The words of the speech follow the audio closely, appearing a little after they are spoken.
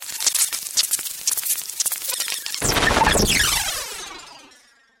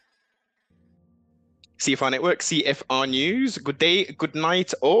CFR Network, CFR News. Good day, good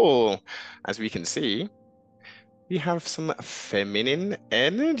night, all. As we can see, we have some feminine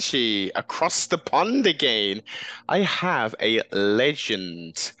energy across the pond again. I have a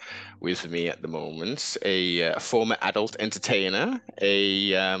legend with me at the moment, a former adult entertainer,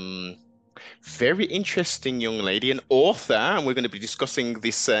 a very interesting young lady, an author, and we're going to be discussing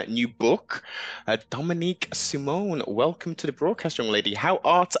this new book. Domonique Simone, welcome to the broadcast, young lady. How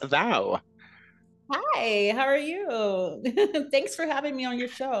art thou? Hi, how are you? Thanks for having me on your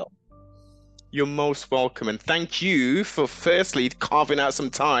show. You're most welcome, and thank you for firstly carving out some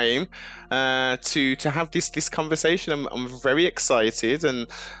time to have this conversation. I'm very excited, and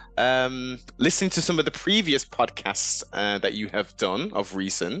listening to some of the previous podcasts that you have done of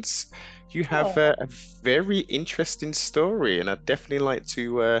recent. You have Oh, a very interesting story, and I'd definitely like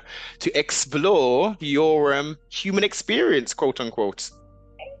to explore your human experience, quote unquote.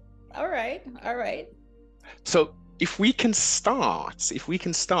 all right, all right. So if we can start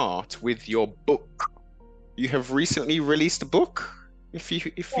with your book. You have recently released a book. If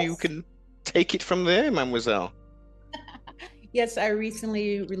you Yes, can take it from there, mademoiselle. yes, I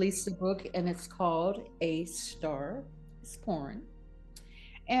recently released a book and it's called A Star is Born.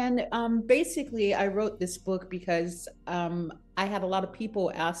 And basically, I wrote this book because I had a lot of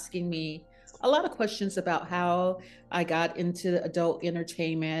people asking me a lot of questions about how I got into adult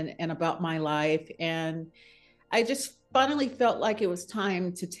entertainment and about my life. And I just finally felt like it was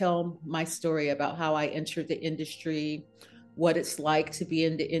time to tell my story about how I entered the industry, what it's like to be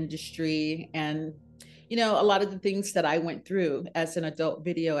in the industry, and a lot of the things that I went through as an adult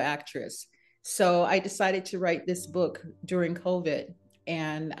video actress. So I decided to write this book during COVID,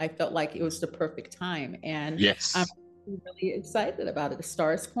 and I felt like it was the perfect time. And I'm Yes, really excited about it. The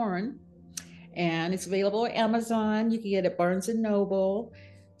Star is Born, and it's available on Amazon. You can get it at Barnes and Noble.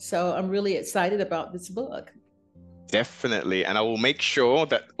 So I'm really excited about this book. definitely. And I will make sure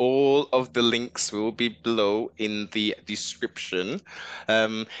that all of the links will be below in the description.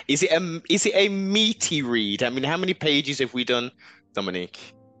 Is it a meaty read? I mean, how many pages have we done,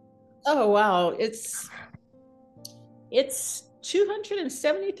 Dominique? Oh wow, it's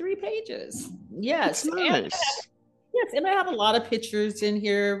 273 pages. It's Yes, and nice. yes, and I have a lot of pictures in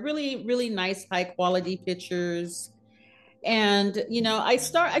here, really really nice high quality pictures. And I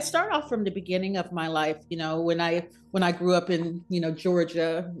start off from the beginning of my life, when I grew up in,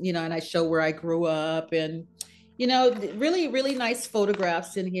 Georgia, and I show where I grew up and really really nice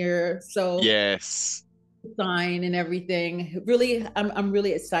photographs in here. So Yes. sign and everything. Really, I'm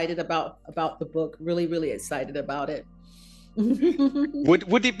really excited about the book. Really, really excited about it.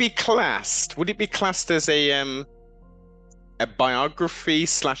 Would it be classed? Would it be classed as a biography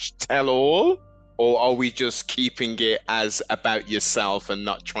slash tell all, or are we just keeping it as about yourself and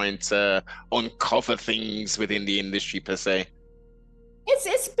not trying to uncover things within the industry per se?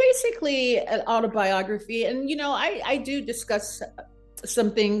 It's basically an autobiography, and I do discuss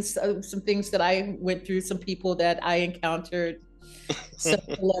some things that I went through, some people that I encountered, some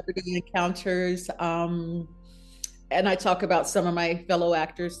celebrity encounters. And I talk about some of my fellow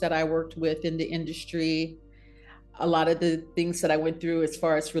actors that I worked with in the industry, a lot of the things that I went through as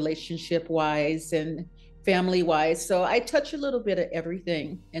far as relationship wise and family wise. So I touch a little bit of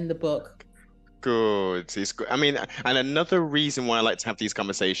everything in the book. Good. It's good. I mean, and another reason why I like to have these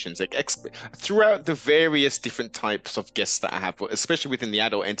conversations, like throughout the various different types of guests that I have, but especially within the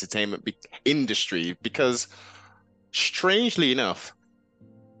adult entertainment industry, because strangely enough,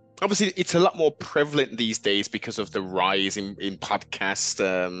 obviously it's a lot more prevalent these days because of the rise in podcast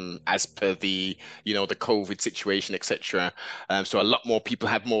as per the the COVID situation, etc. So a lot more people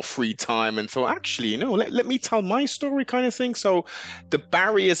have more free time and thought, actually, let me tell my story kind of thing. So the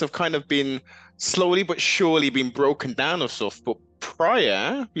barriers have kind of been slowly but surely been broken down of stuff. But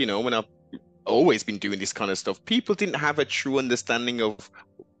prior, when I've always been doing this kind of stuff, people didn't have a true understanding of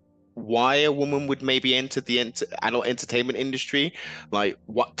why a woman would maybe enter the adult entertainment industry, like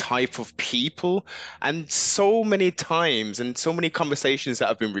what type of people. And so many times and so many conversations that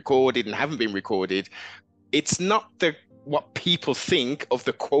have been recorded and haven't been recorded, it's not the what people think of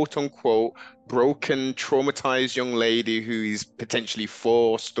the quote unquote broken, traumatized young lady who is potentially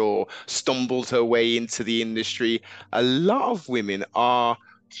forced or stumbled her way into the industry. A lot of women are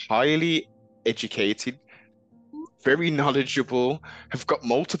highly educated, very knowledgeable, have got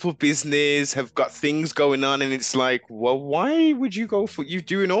multiple business, have got things going on, and it's like, well, why would you go for you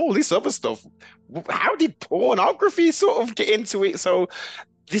doing all this other stuff? How did pornography sort of get into it? So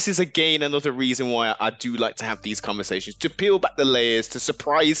this is again another reason why I do like to have these conversations, to peel back the layers, to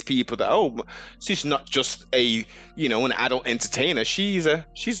surprise people that, oh, she's not just a, an adult entertainer. She's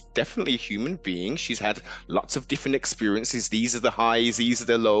definitely a human being. She's had lots of different experiences. These are the highs, these are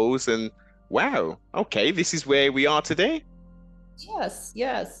the lows, and wow, okay, this is where we are today. Yes,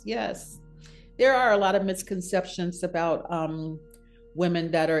 yes, yes. There are a lot of misconceptions about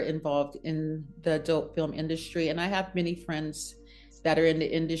women that are involved in the adult film industry. And I have many friends that are in the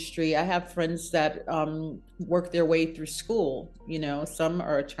industry. I have friends that work their way through school. You know, some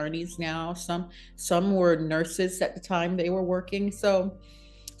are attorneys now. Some were nurses at the time they were working. So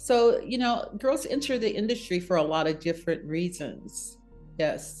you know, girls enter the industry for a lot of different reasons.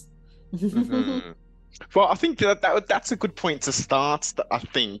 Yes. Mhm. Well, I think that's a good point to start. I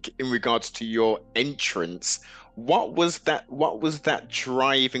think in regards to your entrance, what was that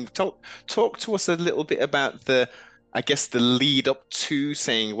driving? Talk to us a little bit about I guess the lead up to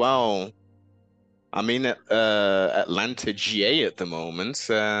saying, well, I'm in Atlanta, GA at the moment.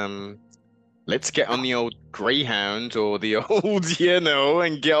 Let's get on the old Greyhound or the old,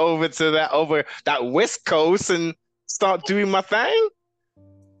 and get over that West Coast and start doing my thing.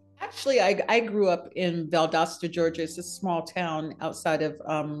 Actually, I grew up in Valdosta, Georgia. It's a small town outside of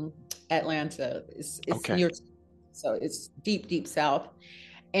Atlanta. It's Okay. near, so it's deep, deep south.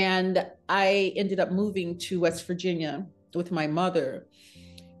 And I ended up moving to West Virginia with my mother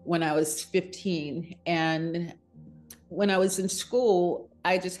when I was 15. And when I was in school,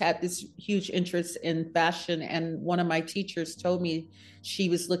 I just had this huge interest in fashion. And one of my teachers told me she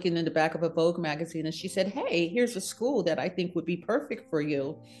was looking in the back of a Vogue magazine and she said, "Hey, here's a school that I think would be perfect for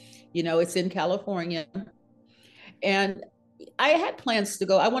you. You know, it's in California." And I had plans to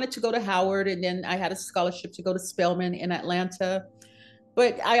go. I wanted to go to Howard, and then I had a scholarship to go to Spelman in Atlanta.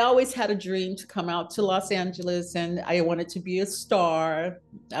 But I always had a dream to come out to Los Angeles, and I wanted to be a star.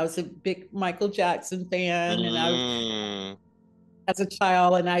 I was a big Michael Jackson fan, and I was Mm. as a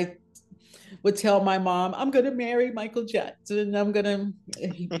child, and I would tell my mom, "I'm going to marry Michael Jackson. I'm going to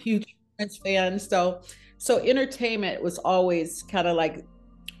a huge Prince fan." So entertainment was always kind of like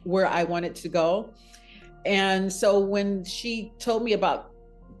where I wanted to go. And so when she told me about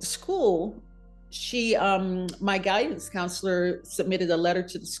school, she my guidance counselor submitted a letter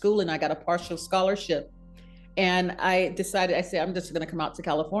to the school and I got a partial scholarship. And I decided, I said, I'm just going to come out to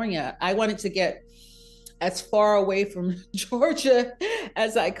California. I wanted to get as far away from Georgia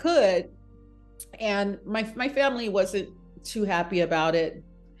as I could. And my family wasn't too happy about it.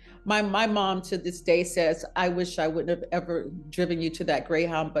 My mom to this day says, "I wish I wouldn't have ever driven you to that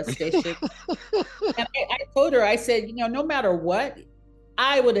Greyhound bus station." And I told her, I said, you know, no matter what,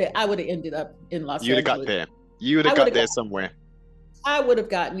 I would have ended up in Los You'd have got Angeles. there. You would have I would got have there got, somewhere. I would have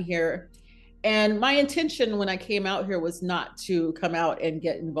gotten here. And my intention when I came out here was not to come out and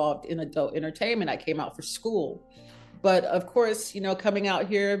get involved in adult entertainment. I came out for school. But of course, you know, coming out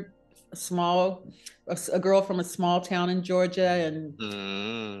here, a girl from a small town in Georgia, and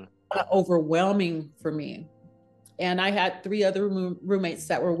Mm. overwhelming for me. And I had three other roommates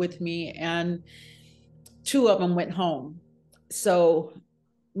that were with me, and two of them went home. So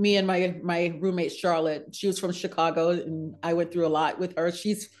me and my roommate Charlotte, she was from Chicago, and I went through a lot with her.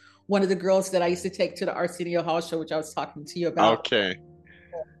 She's one of the girls that I used to take to the Arsenio Hall show, which I was talking to you about. Okay.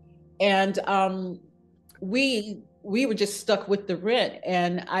 And we were just stuck with the rent,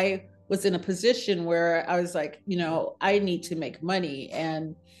 and I was in a position where I was like, you know, I need to make money.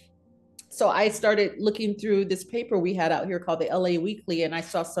 And so I started looking through this paper we had out here called the LA Weekly, and I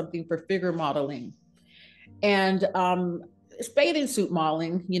saw something for figure modeling. And it's bathing suit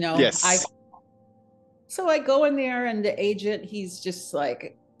modeling, you know. I Yes. So I go in there, and the agent, he's just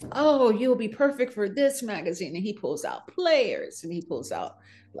like, "Oh, you'll be perfect for this magazine." And he pulls out Players, and he pulls out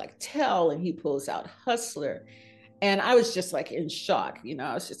like Tell, and he pulls out Hustler. And I was just like in shock, you know.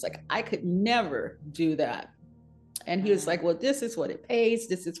 I was just like, I could never do that. And he was like, "Well, this is what it pays.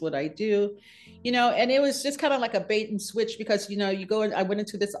 This is what I do." You know, and it was just kind of like a bait and switch because, you know, you go and I went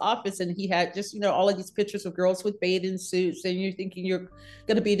into this office and he had just, you know, all of these pictures of girls with bathing suits, and you're thinking you're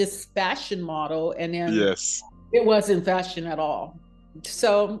going to be this fashion model. And then Yes. it wasn't fashion at all.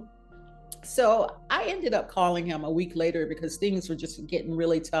 So, so I ended up calling him a week later because things were just getting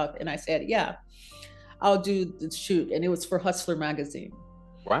really tough. And I said, "Yeah, I'll do the shoot." And it was for Hustler magazine.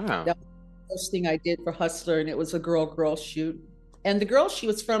 Wow. That was the first thing I did for Hustler, and it was a girl shoot. And the girl, she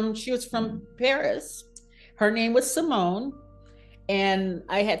was from Paris. Her name was Simone, and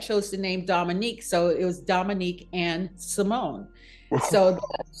I had chose the name Domonique, so it was Dominique and Simone. So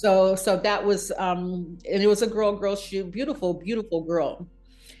that was and it was a girl shoot, beautiful, beautiful girl.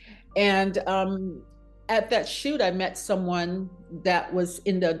 And at that shoot, I met someone that was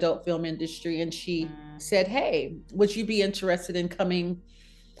in the adult film industry, and she said, "Hey, would you be interested in coming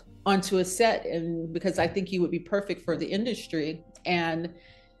onto a set? And because I think you would be perfect for the industry." And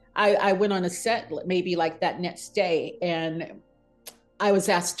I went on a set maybe like that next day, and I was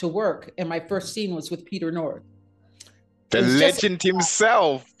asked to work, and my first scene was with Peter North. The It was just legend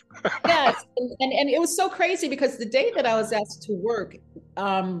himself. yes, and it was so crazy because the day that I was asked to work,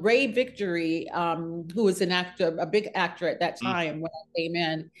 Ray Victory, who was an actor, a big actor at that Mm. time when I came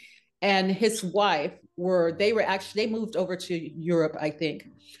in, and his wife were actually they moved over to Europe, I think,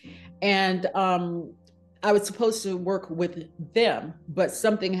 and I was supposed to work with them, but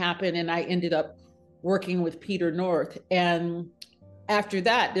something happened, and I ended up working with Peter North. And after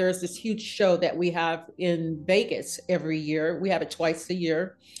that, there's this huge show that we have in Vegas every year. We have it twice a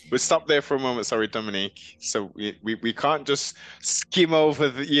year. We'll stop there for a moment, sorry, Dominique. So we can't just skim over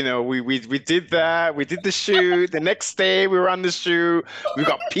we did that, we did the shoot. The next day we were on the shoot. We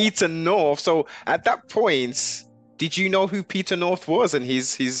got Peter North. So at that point, did you know who Peter North was and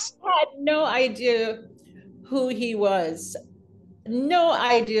his I had no idea who he was, no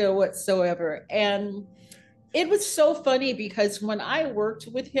idea whatsoever. And it was so funny because when I worked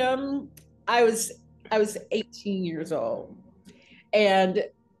with him, I was I was 18 years old, and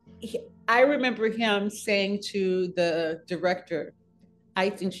I remember him saying to the director, "I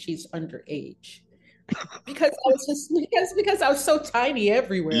think she's underage." Because I was just because I was so tiny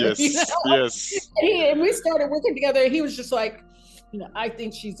everywhere, you know. Yes, yes. And we started working together. And he was just like, "I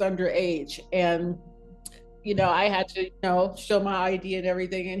think she's underage," and I had to, show my ID and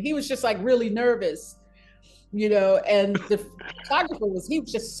everything. And he was just like really nervous, and the photographer he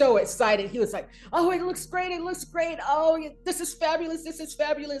was just so excited. He was like, "Oh, it looks great. It looks great. Oh, this is fabulous. This is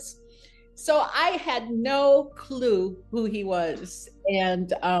fabulous." So I had no clue who he was.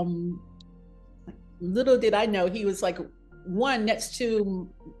 And little did I know he was like one next to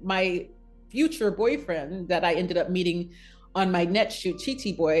my future boyfriend that I ended up meeting on my net shoot,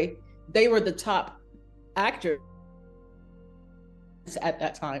 Chi Boy. They were the top actors at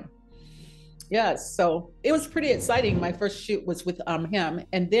that time. Yes, so it was pretty exciting. My first shoot was with him,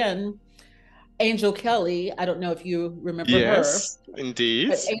 and then Angel Kelly. I don't know if you remember her, Yes, indeed.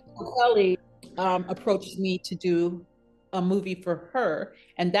 but Angel Kelly approached me to do a movie for her,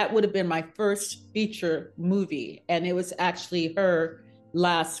 and that would have been my first feature movie, and it was actually her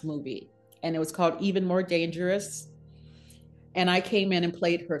last movie, and it was called Even More Dangerous. And I came in and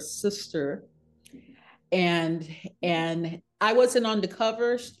played her sister, and I wasn't on the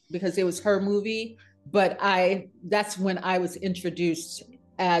cover because it was her movie, but that's when I was introduced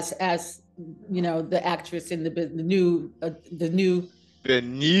as the actress in the new The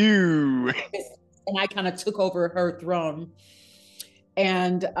new. and I kind of took over her throne.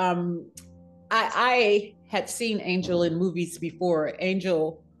 And I had seen Angel in movies before.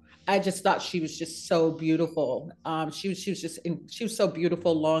 Angel, I just thought she was just so beautiful. She was so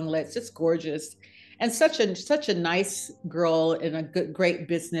beautiful, long legs, just gorgeous, and such a nice girl and a great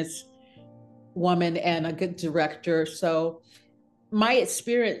business woman and a good director. So my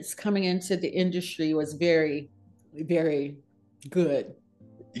experience coming into the industry was very, very good.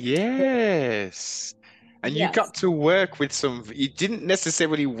 Yes. And you Yes. got to work with you didn't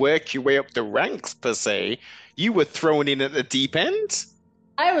necessarily work your way up the ranks per se. You were thrown in at the deep end.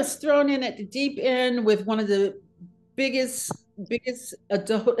 I was thrown in at the deep end with one of the biggest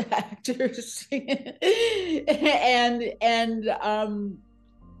adult actors, and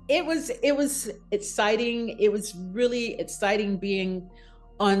it was exciting. It was really exciting being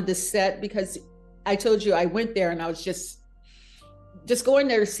on the set because I told you I went there and I was just going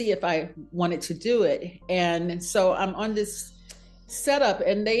there to see if I wanted to do it. And so I'm on this setup,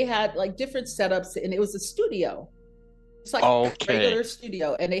 and they had like different setups, and it was a studio. It's like a Okay. regular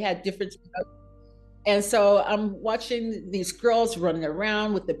studio, and they had different. And so I'm watching these girls running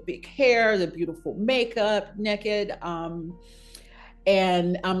around with the big hair, the beautiful makeup, naked.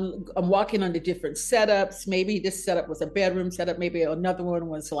 And I'm walking on the different setups. Maybe this setup was a bedroom setup. Maybe another one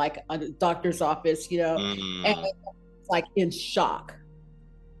was like a doctor's office, and Mm. like in shock.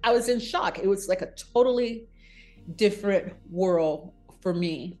 I was in shock. It was like a totally different world for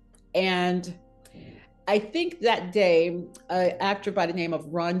me. And I think that day, an actor by the name of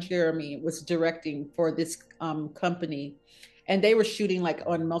Ron Jeremy was directing for this company, and they were shooting like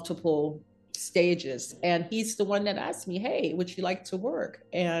on multiple stages. And he's the one that asked me, "Hey, would you like to work?"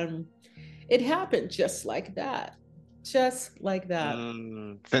 And it happened just like that.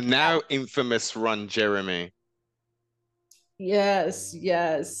 The now infamous Ron Jeremy. Yes,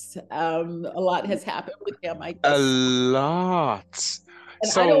 yes. A lot has happened with him, I A guess. lot. And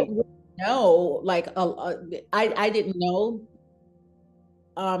I So don't really know, like I didn't know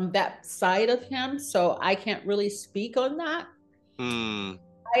that side of him, so I can't really speak on that. Hmm.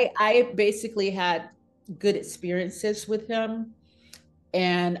 I basically had good experiences with him,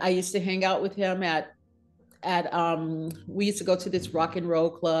 and I used to hang out with him at we used to go to this rock and roll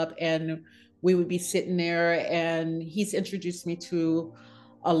club, and we would be sitting there, and he's introduced me to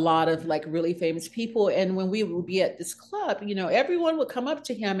a lot of like really famous people. And when we would be at this club, everyone would come up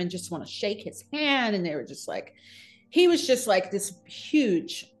to him and just want to shake his hand, and they were just like, he was just like this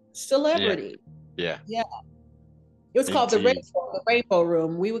huge Yeah. celebrity. Yeah. Yeah, it was called Indeed. the Rainbow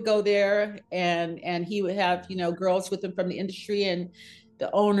Room. We would go there, and he would have girls with him from the industry, and the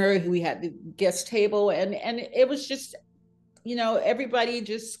owner who we had the guest table, and it was just everybody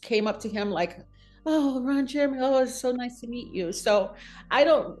just came up to him like, "Oh, Ron Jeremy, oh, it's so nice to meet you." So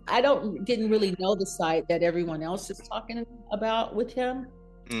didn't really know the side that everyone else is talking about with him.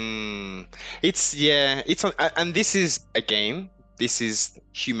 Mm. It's yeah, and this is again, this is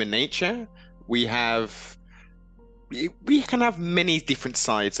human nature. We have we can have many different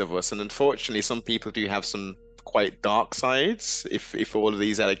sides of us, and unfortunately, some people do have some quite dark sides, if all of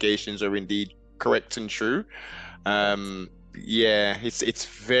these allegations are indeed correct and true. Correct. Yeah, it's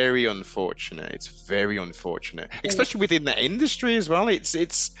very unfortunate. It's very unfortunate, especially within the industry as well.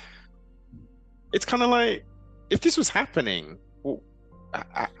 It's kind of like if this was happening, well,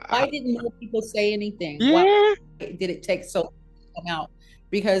 Why didn't more people say anything? Why yeah. did it take so long to come out?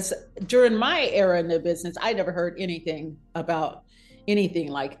 Because during my era in the business, I never heard anything about anything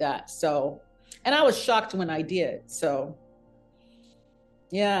like that. So, and I was shocked when I did. So,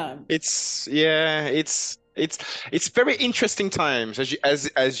 yeah. It's very interesting times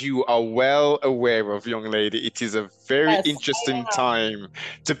as you are well aware of, young lady. It is a very Yes, interesting I am. time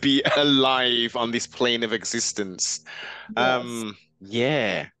to be alive on this plane of existence. Yes.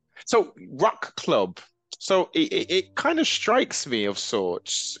 Yeah. So rock club. So it kind of strikes me of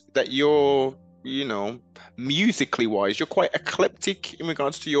sorts that you're, musically wise, you're quite eclectic in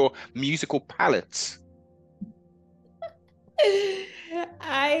regards to your musical palette.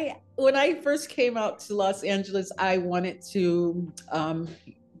 I when I first came out to Los Angeles, I wanted to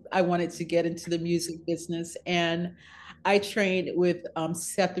get into the music business, and I trained with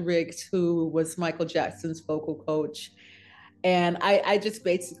Seth Riggs, who was Michael Jackson's vocal coach. And I just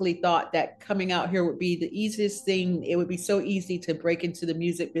basically thought that coming out here would be the easiest thing. It would be so easy to break into the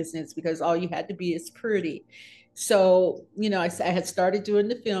music business because all you had to be is pretty. So, I had started doing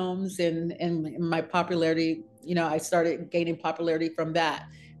the films, and my popularity, I started gaining popularity from that.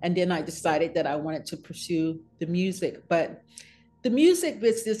 And then I decided that I wanted to pursue the music. But the music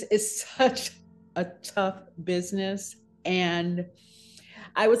business is such a tough business. And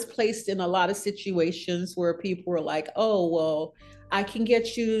I was placed in a lot of situations where people were like, "Oh, well, I can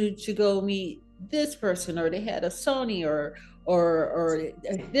get you to go meet this person or the head of Sony or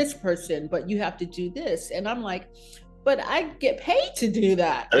this person, but you have to do this." And I'm like, "But I get paid to do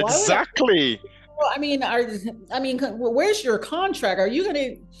that. Why would I?" Exactly. Well, well, where's your contract? Are you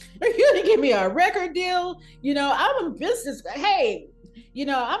gonna give me a record deal? I'm a business. Hey,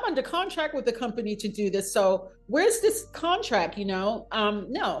 I'm under contract with the company to do this. So where's this contract? No.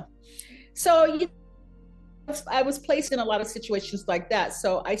 So I was placed in a lot of situations like that.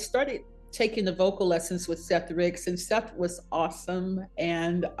 So I started taking the vocal lessons with Seth Riggs, and Seth was awesome.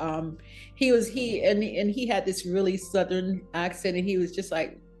 And he had this really southern accent, and he was just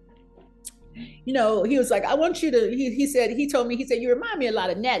like, he was like, "I want you to," he told me, he said, "You remind me a lot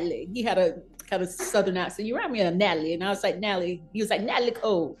of Natalie." He had a kind of southern accent. "You remind me of Natalie." And I was like, "Natalie." He was like, "Natalie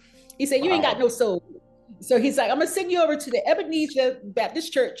Cole." He said, "You ain't got Wow. no soul." So he's like, "I'm gonna send you over to the Ebenezer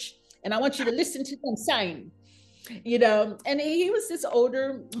Baptist Church, and I want you to listen to them sing." And he was this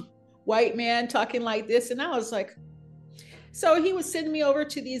older white man talking like this. And I was like, so he was sending me over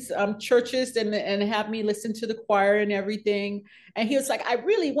to these churches, and have me listen to the choir and everything. And he was like, "I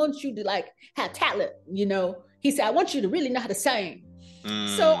really want you to like have talent. He said, "I want you to really know how to sing." So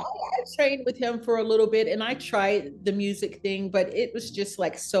Mm, I trained with him for a little bit, and I tried the music thing, but it was just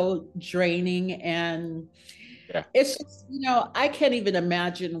like so draining. And yeah. it's just, I can't even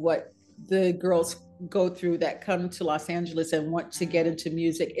imagine what the girls go through that come to Los Angeles and want to get into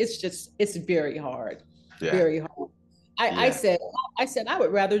music. It's very hard, Yeah. very hard. I, I Yeah. said, I said I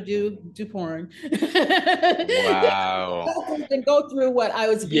would rather do porn Wow. than go through what I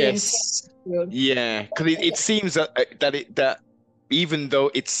was being Yes. through. Yeah. Because it seems that even though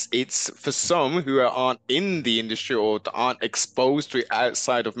it's for some who aren't in the industry or aren't exposed to it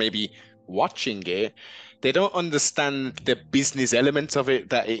outside of maybe watching it, they don't understand the business element of it,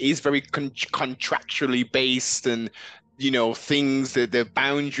 that it is very contractually based, and things, the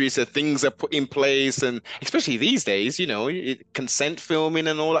boundaries, the things are put in place, and especially these days, consent filming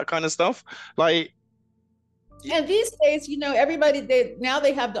and all that kind of stuff. Like, And these days, everybody they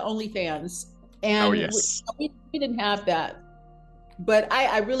have the OnlyFans, oh and yes, we didn't have that. But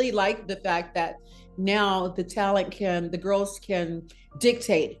I really like the fact that now the girls can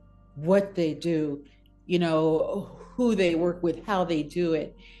dictate what they do, who they work with, how they do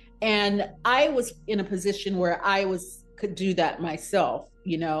it. And I was in a position where could do that myself.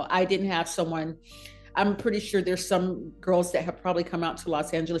 I didn't have someone. I'm pretty sure there's some girls that have probably come out to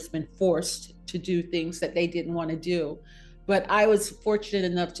Los Angeles, been forced to do things that they didn't want to do. But I was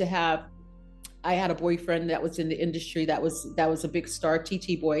fortunate enough to have I had a boyfriend that was in the industry that was a big star,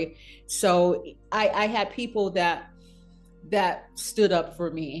 TT boy. So I had people that stood up for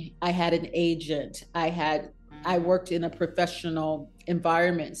me. I had an agent. I worked in a professional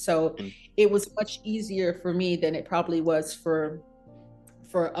environment. So Mm, it was much easier for me than it probably was for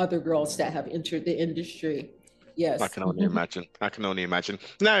other girls that have entered the industry. I Yes. can only imagine. I can only imagine.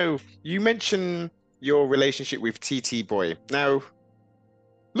 Now, you mentioned your relationship with TT Boy. Now,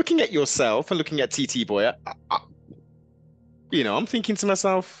 looking at yourself and looking at TT Boy, I'm thinking to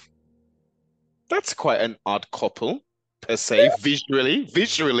myself, that's quite an odd couple per se, visually.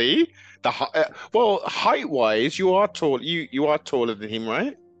 Visually, well, height-wise, you are tall. You are taller than him,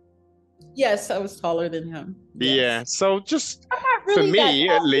 right? Yes, I was taller than him. Yeah. Yes. So just I'm not for really that me,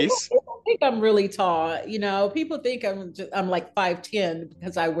 at tall. least, People think I'm really tall. People think I'm like 5'10"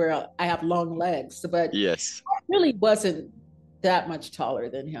 because I have long legs, but yes. I really wasn't that much taller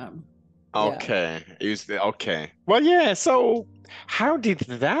than him. Yeah. Okay. Okay. Well, yeah. So, how did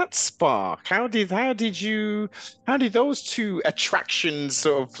that spark? How did those two attractions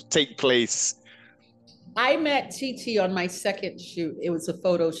sort of take place? I met TT on my second shoot. It was a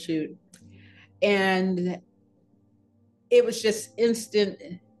photo shoot, and it was just instant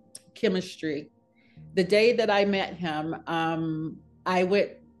chemistry. The day that I met him, I went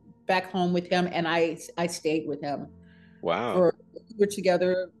back home with him, and I stayed with him Wow. for we were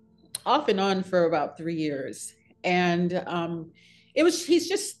together off and on for about 3 years. And he was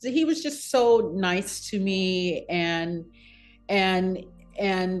just so nice to me, and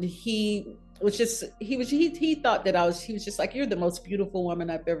he thought that he was just like, you're the most beautiful woman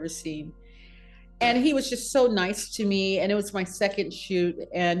I've ever seen. And he was just so nice to me, and it was my second shoot,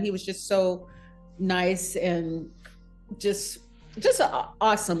 and he was just so nice, and just an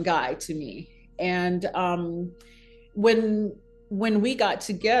awesome guy to me. And when we got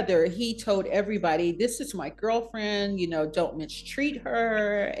together, he told everybody, "This is my girlfriend. Don't mistreat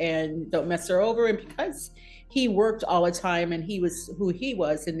her and don't mess her over." And because he worked all the time and he was who he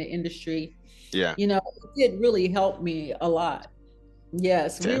was in the industry, Yeah. it did really help me a lot.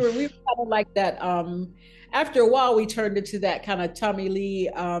 Yes, we were Def. kind of like that. After a while, we turned into that kind of Tommy Lee,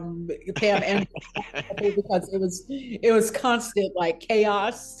 Pam Anderson, because it was constant like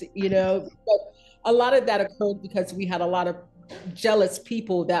chaos. But a lot of that occurred because we had a lot of jealous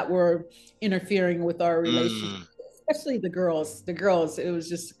people that were interfering with our relationship, Mm. especially the girls. The girls, it was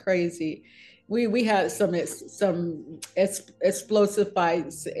just crazy. We had some explosive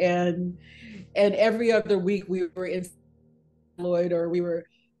fights, and every other week we were in Lloyd, or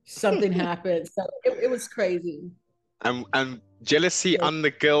something happened. So it was crazy. And jealousy on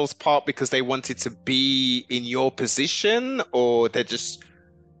the girls' part because they wanted to be in your position, or they're just.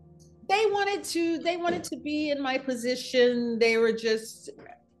 They wanted to be in my position. They were just,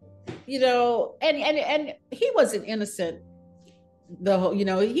 and he wasn't innocent.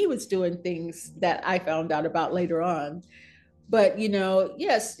 He was doing things that I found out about later on. But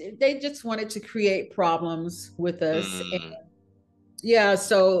yes, they just wanted to create problems with us. And Mm. yeah,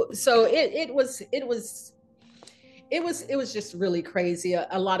 so it was just really crazy,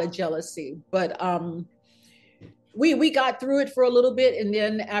 a lot of jealousy. But we got through it for a little bit, and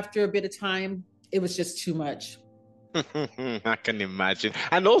then after a bit of time, it was just too much. I can imagine.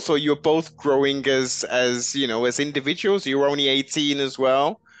 And also you're both growing as individuals. You're only 18 as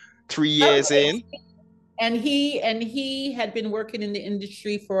well, 3 years in. And he had been working in the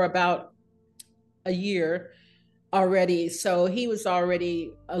industry for about a year already, so he was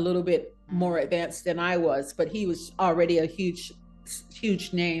already a little bit more advanced than I was, but he was already a huge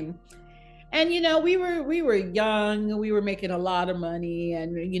name. And we were young, we were making a lot of money,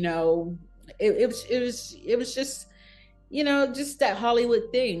 and it was just that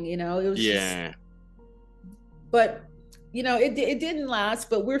Hollywood thing. It was just. Yeah, But it didn't last.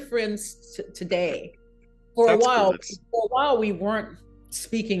 But we're friends today. For a that's while, good. we weren't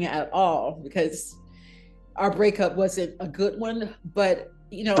speaking at all because our breakup wasn't a good one. But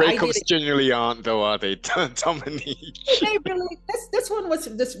I did Breakups it. generally aren't, though, are they, Dominique? They really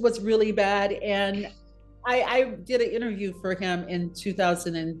this was really bad, and I did an interview for him in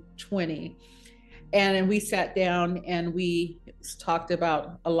 2020, and we sat down and we talked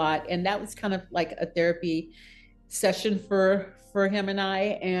about a lot, and that was kind of like a therapy session for him and I,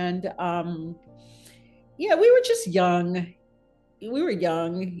 and yeah, we were just young. We were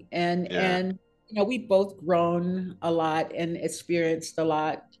young, Yeah, and we both grown a lot and experienced a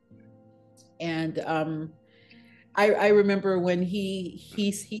lot, and I remember when he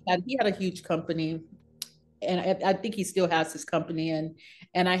had a huge company, and I think he still has his company,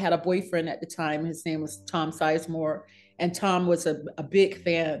 and I had a boyfriend at the time. His name was Tom Sizemore, and Tom was a big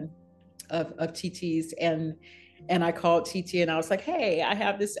fan of TT's, and I called TT and I was like, hey, I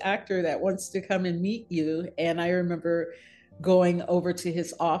have this actor that wants to come and meet you. And I remember going over to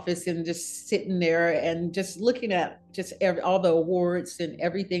his office and just sitting there and just looking at just all the awards and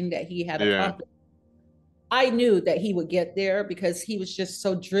everything that he had yeah. accomplished. I knew that he would get there because he was just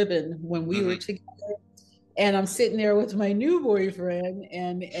so driven when we were Hmm. together. And I'm sitting there with my new boyfriend,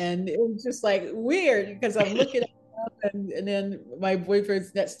 and it was just like weird because I'm looking at him, and then my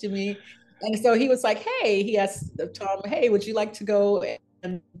boyfriend's next to me. And so he was like, hey, he asked Tom, hey, would you like to go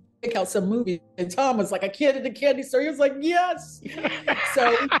and pick out some movies? And Tom was like a kid at the candy store. He was like, yes.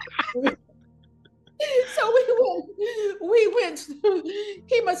 So so we went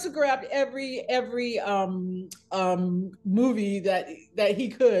he must have grabbed every movie that he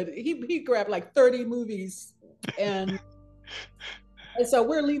could. He grabbed like 30 movies, and so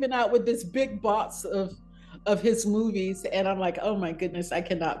we're leaving out with this big box of his movies, and I'm like, oh my goodness, I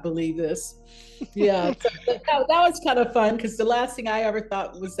cannot believe this. Yeah, so that was kind of fun because the last thing I ever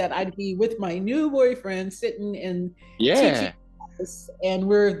thought was that I'd be with my new boyfriend sitting in TT, Yeah, and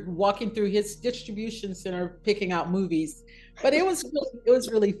we're walking through his distribution center picking out movies. But it was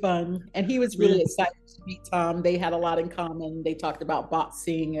really fun, and he was yeah. really excited to meet Tom. They had a lot in common. They talked about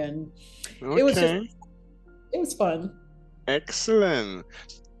boxing, and it was just Okay, it was fun. excellent.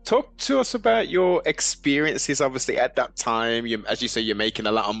 Talk to us about your experiences, obviously, at that time. As you say, you're making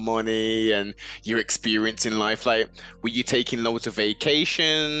a lot of money and you're experiencing life. Like, were you taking loads of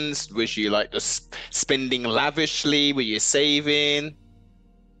vacations? Was you like just spending lavishly? Were you saving?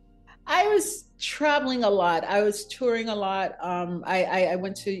 I was traveling a lot. I was touring a lot. I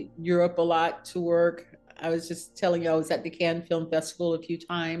went to Europe a lot to work. I was just telling you, I was at the Cannes Film Festival a few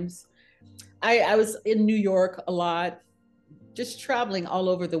times. I was in New York a lot, just traveling all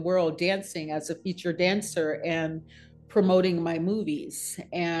over the world, dancing as a feature dancer and promoting my movies,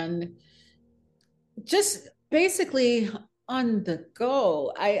 and just basically on the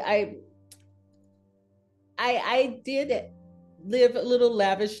go. I did live a little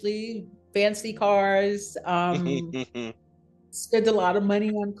lavishly, fancy cars, spent a lot of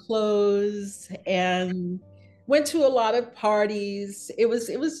money on clothes, and went to a lot of parties. It was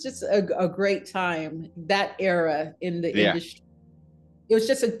just a great time, that era in the Yeah. industry. It was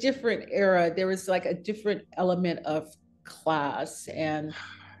just a different era. There was like a different element of class and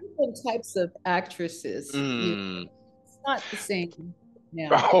different types of actresses. Mm. It's not the same now.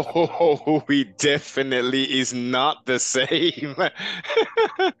 Oh, he definitely is not the same.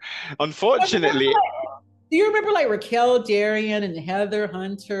 Unfortunately, Do you remember like Raquel Darian and Heather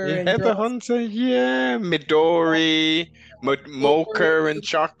Hunter yeah, and Heather girls Hunter, yeah, Midori, Mocha and Lori, Mocha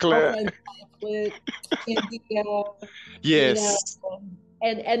Chocolate. and Chocolate, India, you know, Yes.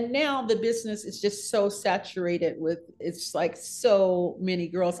 and now the business is just so saturated with, it's like so many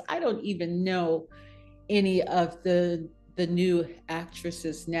girls. I don't even know any of the new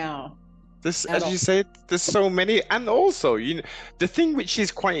actresses now This, at as you all. said, there's so many, and also, the thing which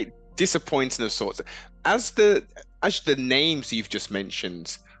is quite disappointing of sorts, as the names you've just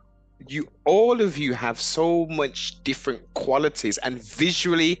mentioned, you all of you have so much different qualities and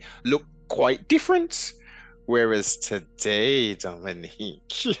visually look quite different. Whereas today, Dominique,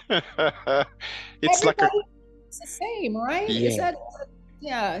 it's like a Everybody is the same, right? Is yeah. that,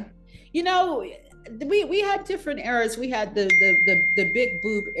 yeah? You know, we had different eras. We had the big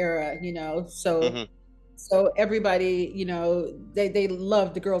boob era, Hmm. so everybody, they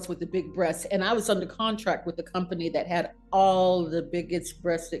loved the girls with the big breasts, and I was under contract with the company that had all the biggest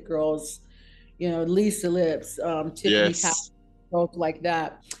breasted girls, Lisa Lips, Tiffany Power, Yes. girls like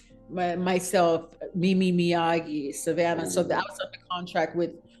that. Myself, Mimi Miyagi, Savannah. So I Ooh. was under contract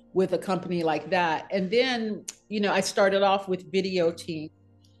with a company like that, and then I started off with Video Team,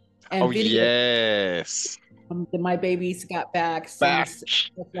 Oh and Video. yes. My babies got backs and Back.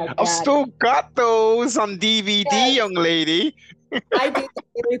 stuff like I've that. still got those on DVD, Yes, young lady. I did the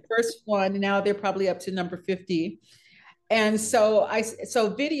very first one. And now they're probably up to number 50. And so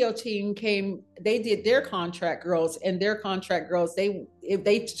video team came, they did their contract girls, and their contract girls, they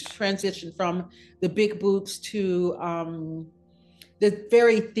transitioned from the big boobs to the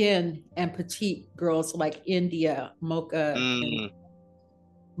very thin and petite girls like India, Mocha, and Mm,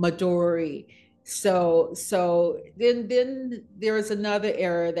 Midori. So then there was another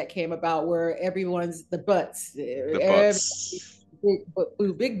era that came about where everyone's the butts, the everybody butts.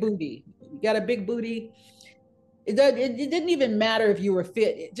 big booty. You got a big booty. It didn't even matter if you were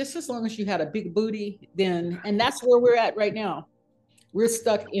fit, just as long as you had a big booty. Then, and that's where we're at right now. We're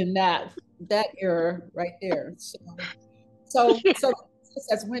stuck in that era right there. So this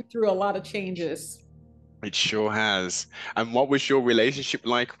has went through a lot of changes. It sure has. And what was your relationship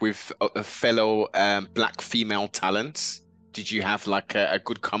like with a fellow black female talents? Did you have like a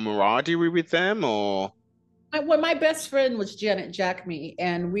good camaraderie with them or? Well, my best friend was Janet Jackme,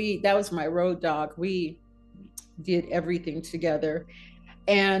 and we that was my road dog. We did everything together.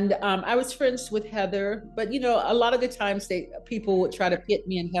 And I was friends with Heather, but a lot of the times people would try to pit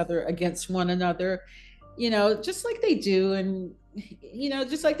me and Heather against one another, just like they do, and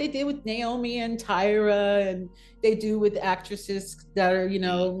just like they did with Naomi and Tyra, and they do with actresses that are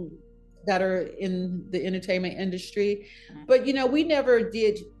Mm, in the entertainment industry. But we never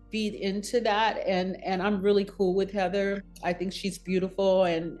did feed into that, and I'm really cool with Heather. I think she's beautiful,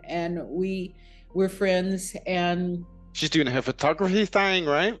 and we're friends. And she's doing her photography thing,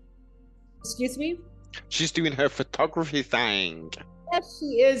 right? excuse me. She's doing her photography thing. Yes,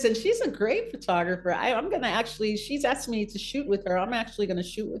 she is, and she's a great photographer. I'm gonna actually. She's asked me to shoot with her. I'm actually gonna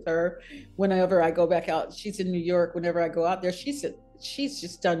shoot with her whenever I go back out. She's in New York. Whenever I go out there, she's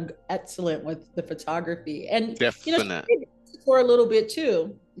just done excellent with the photography, and she Definite. did it for a little bit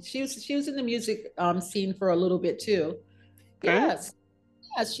too. She was in the music scene for a little bit too. Okay. Yes,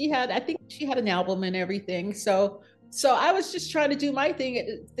 yes, she had. I think she had an album and everything. So I was just trying to do my thing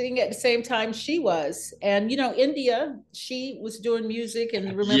at the same time she was. And India, she was doing music, and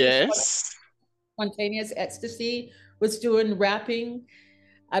remember Yes. Spontaneous Ecstasy was doing rapping.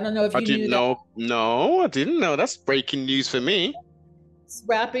 I don't know if I you knew didn't that. know. No, I didn't know. That's breaking news for me.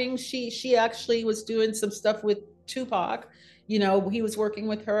 Rapping. She actually was doing some stuff with Tupac. He was working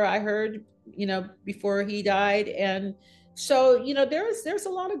with her, I heard, before he died. And so, there's a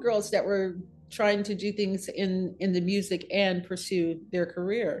lot of girls that were trying to do things in the music and pursue their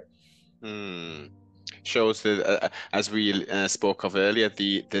career. Hmm. Shows that, as we spoke of earlier,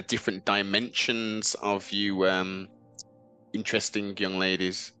 the different dimensions of you, interesting young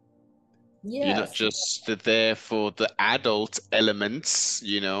ladies. You're not Yes. just there for the adult elements,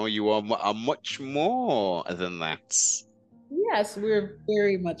 you are much more than that. Yes, we're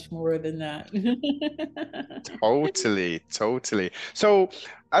very much more than that. Totally, totally. So,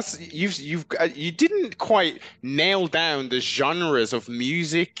 as you didn't quite nail down the genres of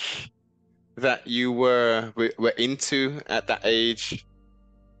music that you were into at that age.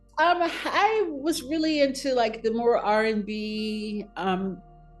 I was really into like the more R&B.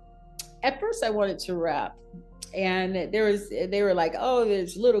 At first I wanted to rap, and they were like, oh,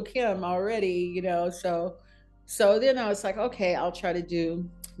 there's Little Kim already, so then I was like, okay, I'll try to do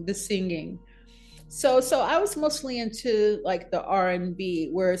the singing. So I was mostly into like the R&B,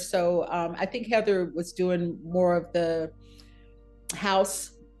 where I think Heather was doing more of the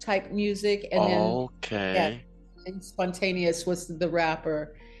house type music, and then yeah, Okay. and Spontaneous was the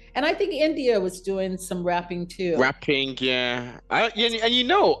rapper. And I think India was doing some rapping too. Rapping, yeah.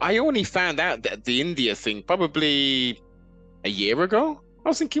 And I only found out that the India thing probably a year ago. I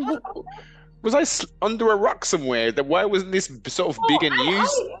was thinking, was I under a rock somewhere? That why wasn't this sort of Oh, bigger news?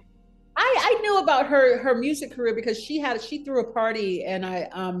 I knew about her music career because she threw a party, and I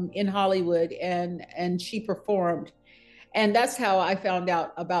in Hollywood, and she performed, and that's how I found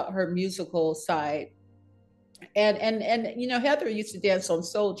out about her musical side. And Heather used to dance on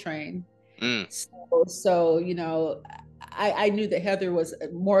Soul Train. Mm. So I knew that Heather was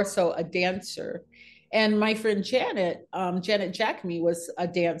more so a dancer. And my friend Janet Jackme was a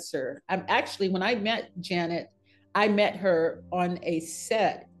dancer. I'm actually, when I met Janet, I met her on a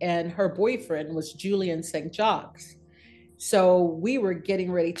set, and her boyfriend was Julian St. Jacques. So we were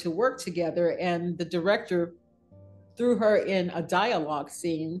getting ready to work together, and the director threw her in a dialogue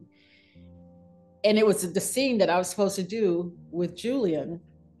scene. And it was the scene that I was supposed to do with Julian.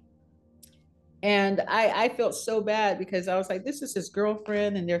 And I felt so bad because I was like, this is his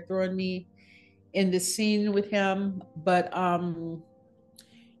girlfriend, and they're throwing me in this scene with him. But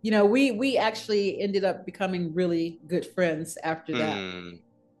we actually ended up becoming really good friends after that. Mm.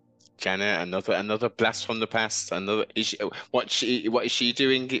 Janet, another blast from the past. Another is she, what is she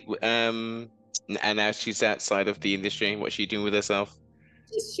doing? And now she's outside of the industry. What's she doing with herself?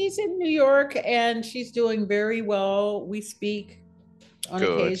 She's in New York and she's doing very well. We speak on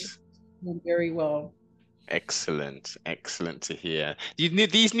Good. occasion, doing very well. Excellent. Excellent to hear.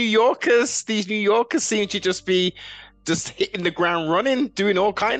 These New Yorkers seem to just be just hitting the ground running, doing all kinds